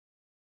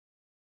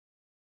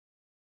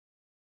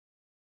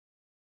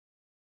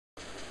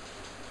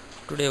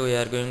Today we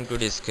are going to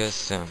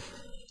discuss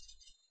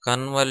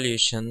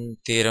convolution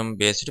theorem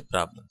based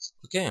problems.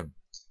 Okay,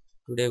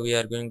 today we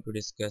are going to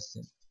discuss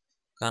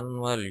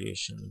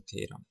convolution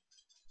theorem.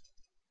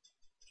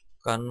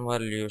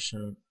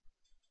 Convolution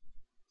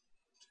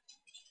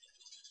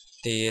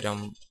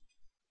theorem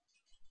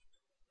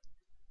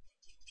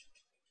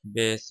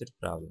based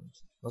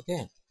problems.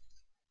 Okay,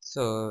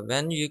 so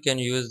when you can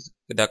use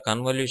the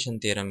convolution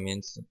theorem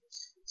means,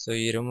 so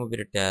you remove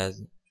it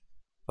as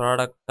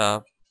product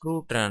of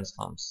two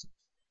transforms.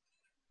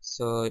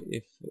 So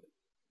if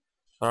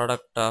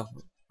product of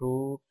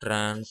two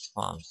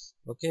transforms,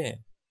 okay,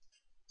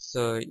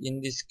 so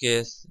in this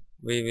case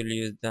we will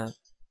use the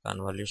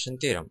convolution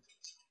theorem.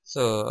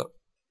 So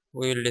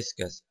we will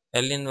discuss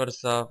L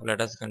inverse of, let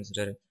us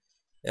consider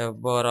f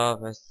bar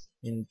of s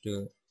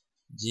into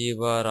g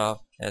bar of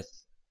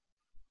s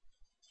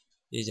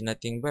is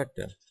nothing but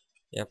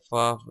f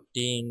of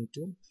t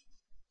into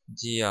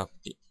g of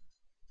t.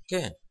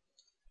 Okay,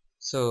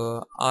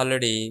 so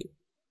already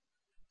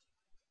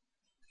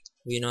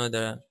we know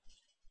the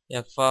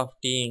f of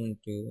t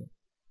into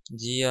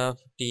g of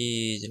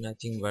t is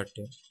nothing but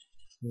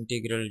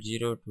integral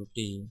 0 to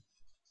t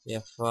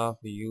f of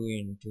u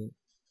into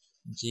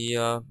g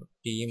of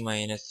t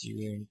minus u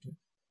into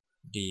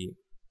du.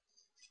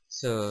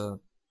 So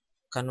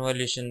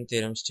convolution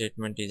theorem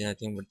statement is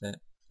nothing but the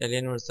L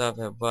inverse of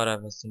f bar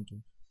of s into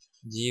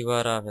g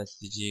bar of s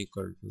is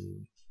equal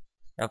to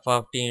f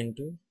of t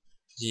into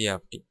g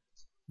of t.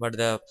 But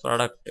the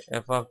product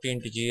f of t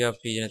into g of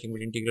t is nothing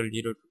but integral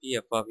 0 to t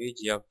f of u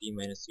g of t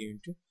minus u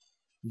into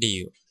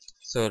du.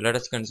 So let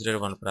us consider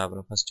one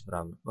problem, first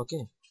problem.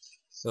 Okay,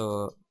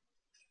 so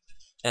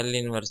L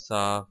inverse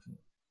of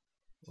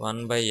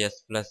 1 by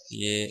s plus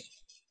a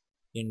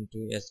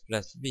into s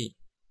plus b.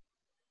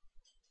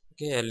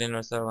 Okay, L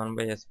inverse of 1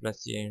 by s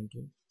plus a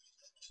into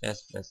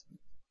s plus b.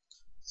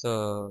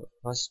 So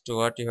first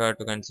what you have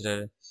to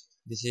consider,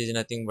 this is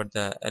nothing but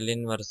the L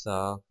inverse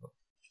of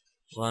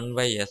 1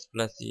 by s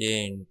plus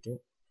a into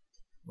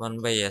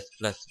 1 by s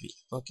plus b.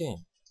 Okay,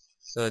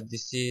 so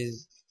this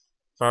is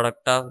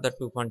product of the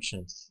two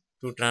functions,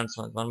 two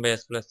transforms, 1 by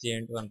s plus a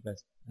into 1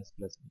 plus s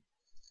plus b.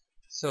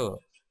 So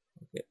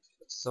okay,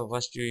 so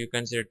first you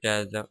consider it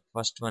as the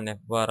first one, f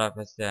bar of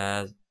s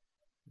as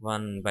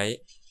 1 by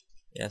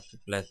s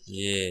plus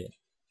a,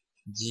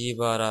 g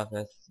bar of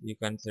s you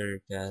consider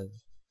it as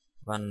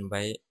 1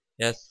 by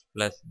s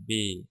plus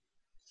b.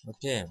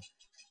 Okay,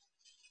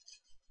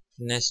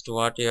 next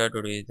what you have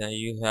to do is that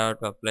you have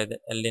to apply the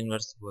L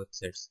inverse both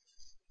sides.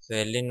 So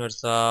L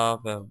inverse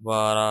of f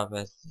bar of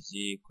s is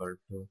equal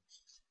to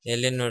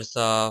L inverse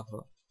of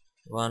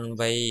 1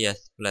 by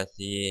s plus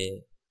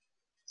a.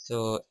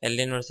 So L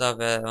inverse of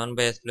 1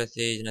 by s plus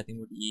a is nothing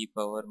but e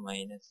power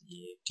minus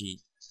a t,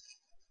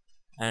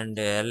 and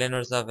L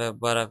inverse of f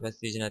bar of s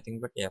is nothing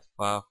but f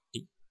of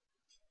t.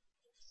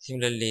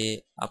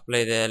 Similarly,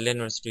 apply the L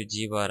inverse to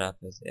g bar of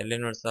s. L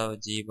inverse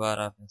of g bar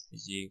of s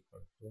is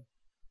equal to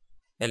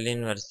L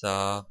inverse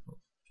of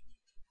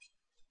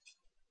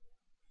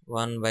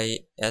 1 by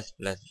s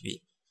plus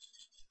b.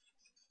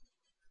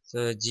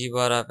 So g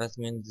bar of s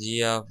means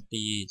g of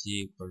t is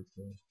equal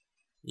to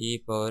e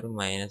power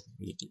minus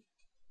bt.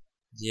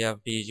 G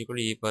of t is equal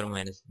to e power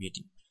minus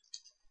bt.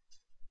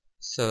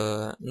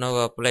 So now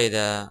apply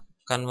the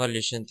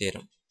convolution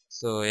theorem.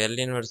 So L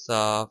inverse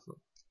of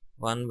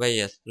 1 by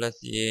s plus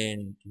a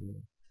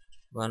into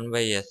 1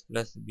 by s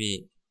plus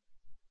b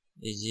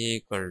is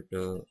equal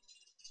to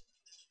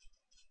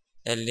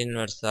L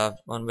inverse of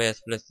 1 by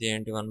s plus a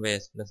into 1 by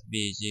s plus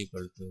b is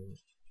equal to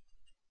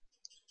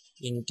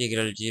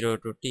integral 0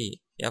 to t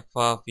f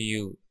of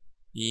u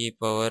e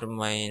power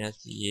minus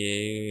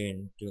a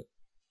into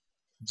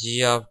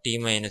g of t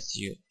minus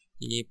u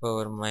e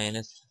power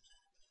minus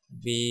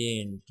b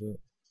into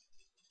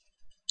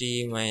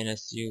t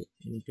minus u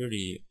into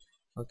du.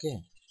 Okay,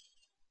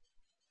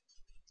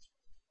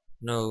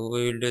 now we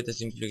will do the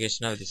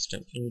simplification of this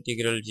term.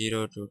 Integral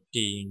 0 to t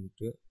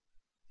into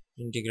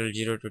integral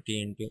 0 to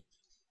t into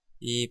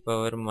e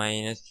power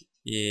minus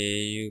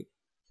au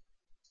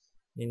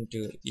into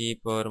e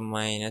power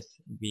minus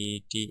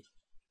bt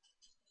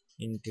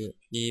into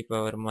e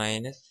power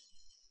minus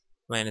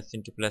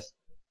into plus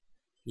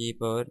e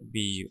power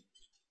bu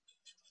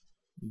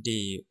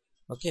du.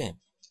 Okay,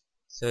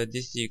 so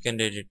this you can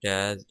write it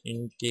as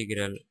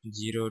integral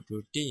 0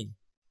 to t,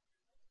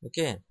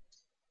 okay,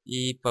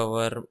 e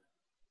power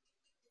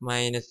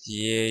minus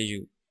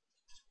au.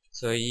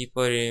 So e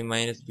power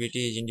minus bt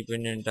is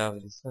independent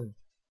of this one,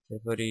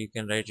 therefore you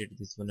can write it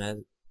this one as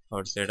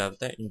outside of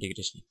the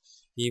integration.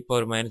 E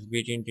power minus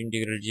bt into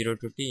integral 0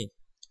 to t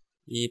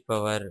e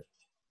power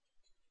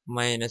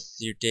minus,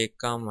 you take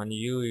common,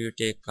 you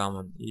take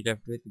common, you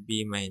left with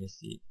b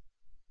minus a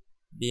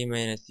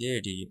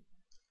du.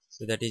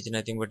 So that is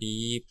nothing but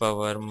e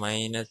power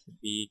minus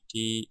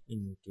bt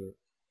into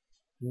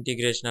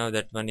integration of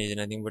that one is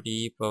nothing but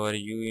e power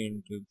u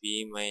into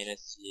b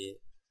minus a,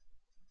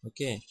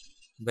 okay,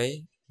 by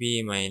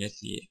b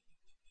minus a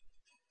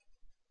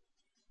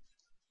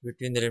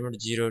between the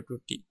limit 0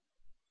 to t.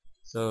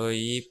 So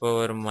e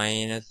power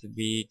minus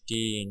bt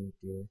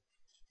into,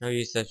 now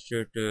you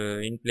substitute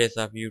in place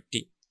of ut,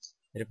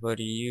 therefore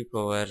u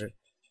power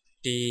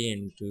t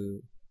into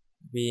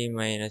b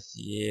minus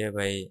a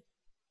by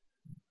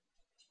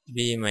b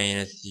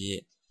minus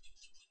a,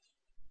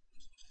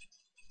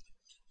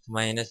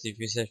 minus if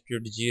you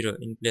substitute 0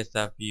 in place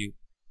of u,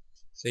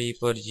 so e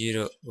power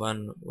 0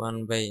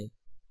 1 by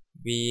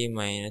b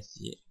minus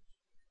a.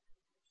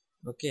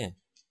 Okay,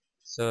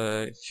 so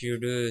if you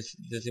do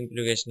the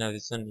simplification of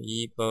this one,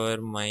 e power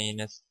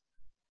minus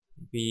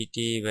bt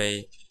by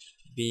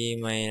b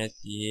minus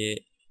a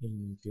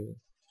into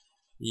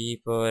e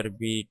power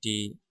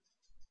bt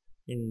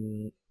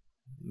in,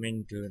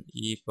 into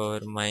e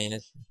power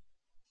minus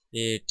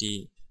at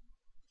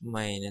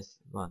minus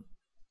 1.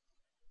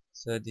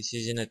 So this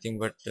is nothing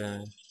but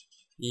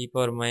e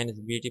power minus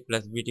bt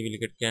plus bt will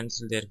get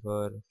cancelled,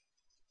 therefore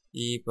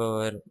e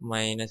power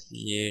minus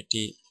at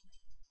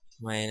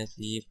minus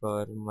e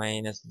power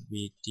minus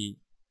bt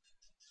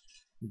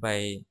by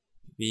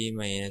b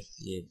minus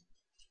a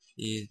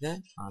is the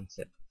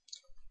answer.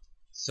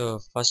 So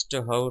first,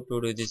 how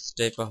to do this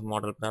type of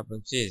model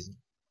problems is,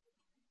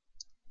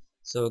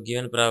 so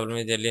given problem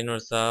is L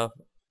inverse of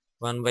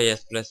 1 by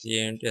s plus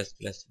a into s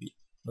plus b.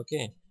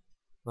 Okay,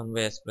 1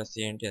 by s plus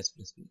a into s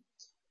plus b.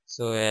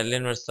 So L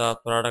inverse of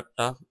product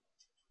of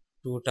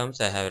two terms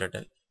I have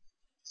written.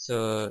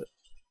 So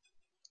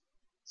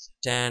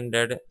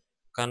standard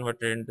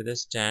converted into the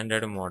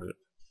standard model.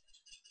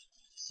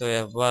 So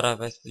f bar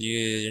of s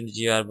and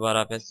g bar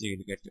of s you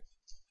will get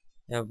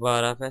f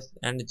bar of s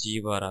and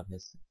g bar of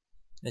s.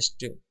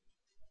 Next,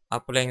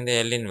 applying the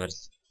L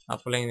inverse.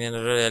 Applying the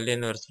L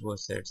inverse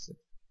both sides.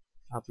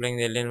 Applying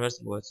the L inverse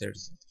both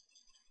sides.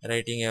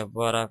 Writing f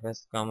bar of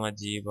s comma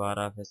g bar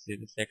of s is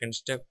the second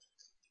step.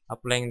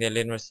 Applying the L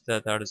inverse is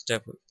the third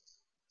step.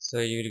 So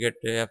you will get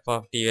f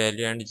of t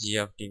value and g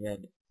of t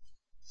value.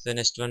 So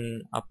next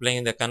one,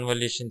 applying the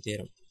convolution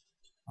theorem.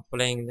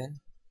 Applying the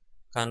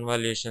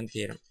convolution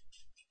theorem.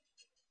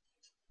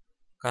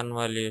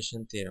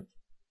 Convolution theorem.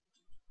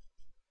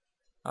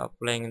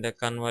 Applying the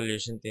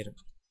convolution theorem.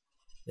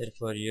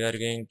 Therefore, you are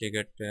going to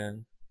get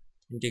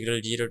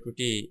integral 0 to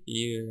t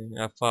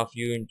f of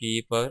u into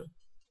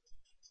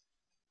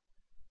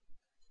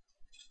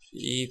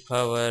e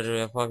power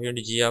f of u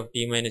into g of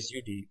t minus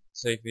ut.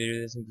 So if you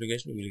do the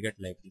simplification, you will get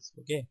like this.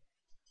 Okay.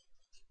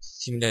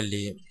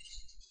 Similarly,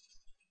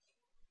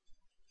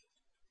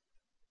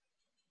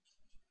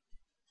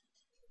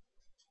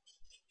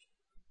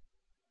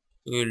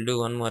 we will do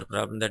one more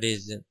problem, that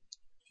is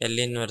L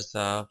inverse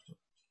of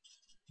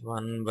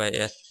 1 by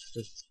s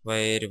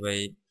square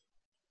by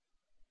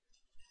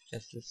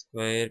s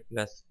square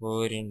plus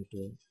 4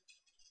 into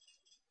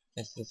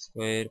s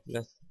square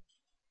plus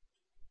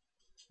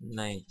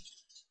 9.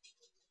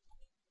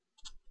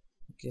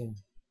 Okay,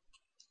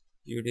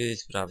 you do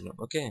this problem.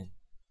 Okay.